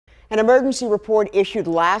An emergency report issued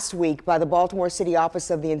last week by the Baltimore City Office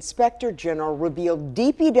of the Inspector General revealed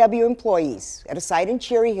DPW employees at a site in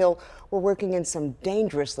Cherry Hill were working in some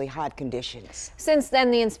dangerously hot conditions. Since then,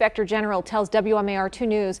 the Inspector General tells WMAR-2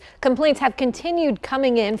 News complaints have continued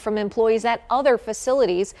coming in from employees at other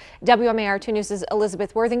facilities. WMAR-2 News'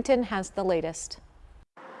 Elizabeth Worthington has the latest.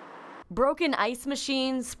 Broken ice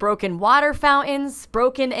machines, broken water fountains,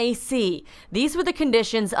 broken AC. These were the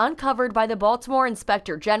conditions uncovered by the Baltimore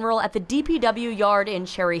Inspector General at the DPW yard in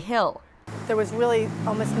Cherry Hill. There was really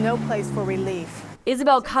almost no place for relief.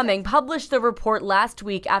 Isabel Cumming published the report last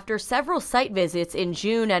week after several site visits in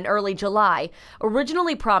June and early July,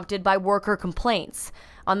 originally prompted by worker complaints.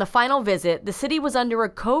 On the final visit, the city was under a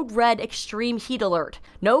code red extreme heat alert.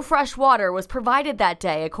 No fresh water was provided that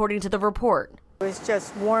day, according to the report. It was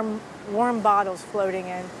just warm bottles floating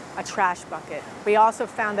in a trash bucket. We also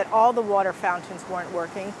found that all the water fountains weren't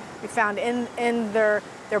working. We found in their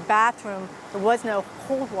bathroom there was no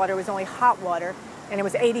cold water, it was only hot water, and it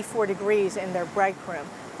was 84 degrees in their break room.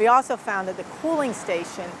 We also found that the cooling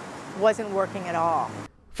station wasn't working at all.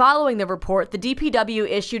 Following the report, the DPW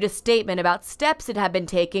issued a statement about steps it had been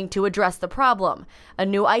taking to address the problem. A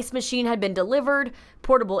new ice machine had been delivered,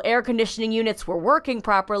 portable air conditioning units were working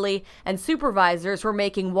properly, and supervisors were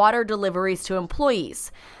making water deliveries to employees.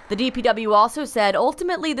 The DPW also said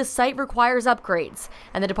ultimately the site requires upgrades,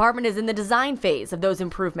 and the department is in the design phase of those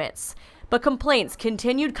improvements. But complaints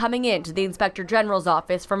continued coming in to the Inspector General's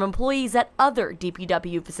office from employees at other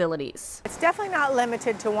DPW facilities. It's definitely not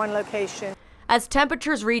limited to one location. As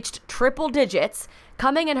temperatures reached triple digits,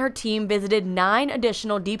 Cumming and her team visited 9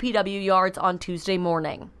 additional DPW yards on Tuesday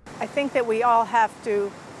morning. I think that we all have to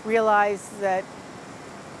realize that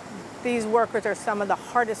these workers are some of the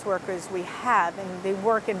hardest workers we have, and they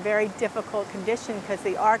work in very difficult conditions because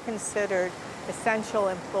they are considered essential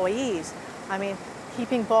employees. I mean,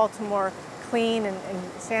 keeping Baltimore clean and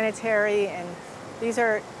sanitary, and these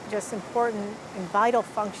are just important and vital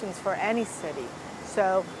functions for any city.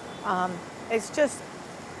 So it's just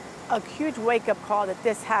a huge wake-up call that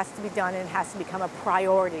this has to be done and it has to become a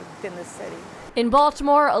priority within the city. In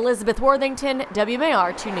Baltimore, Elizabeth Worthington,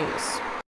 WMAR-2 News.